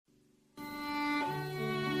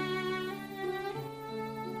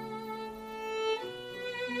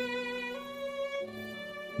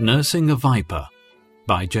Nursing a Viper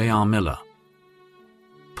by J.R. Miller.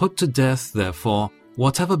 Put to death, therefore,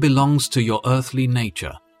 whatever belongs to your earthly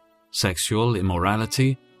nature: sexual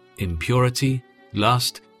immorality, impurity,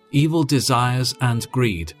 lust, evil desires, and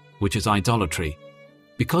greed, which is idolatry.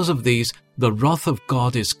 Because of these, the wrath of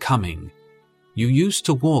God is coming. You used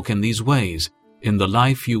to walk in these ways in the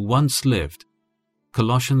life you once lived.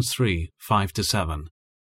 Colossians 3:5-7.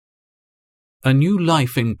 A new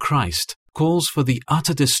life in Christ calls for the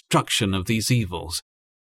utter destruction of these evils.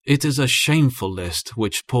 It is a shameful list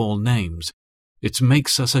which Paul names. It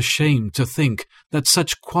makes us ashamed to think that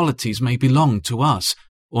such qualities may belong to us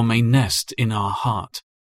or may nest in our heart.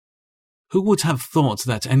 Who would have thought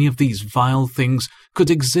that any of these vile things could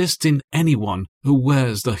exist in anyone who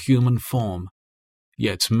wears the human form?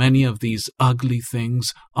 Yet many of these ugly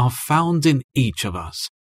things are found in each of us.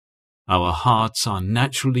 Our hearts are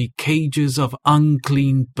naturally cages of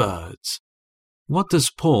unclean birds. What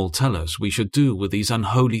does Paul tell us we should do with these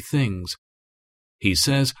unholy things? He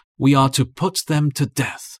says we are to put them to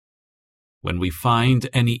death. When we find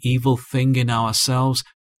any evil thing in ourselves,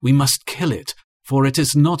 we must kill it, for it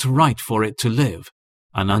is not right for it to live.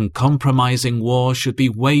 An uncompromising war should be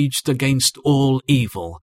waged against all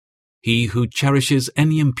evil. He who cherishes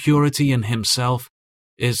any impurity in himself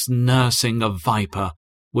is nursing a viper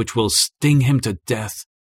which will sting him to death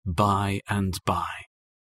by and by.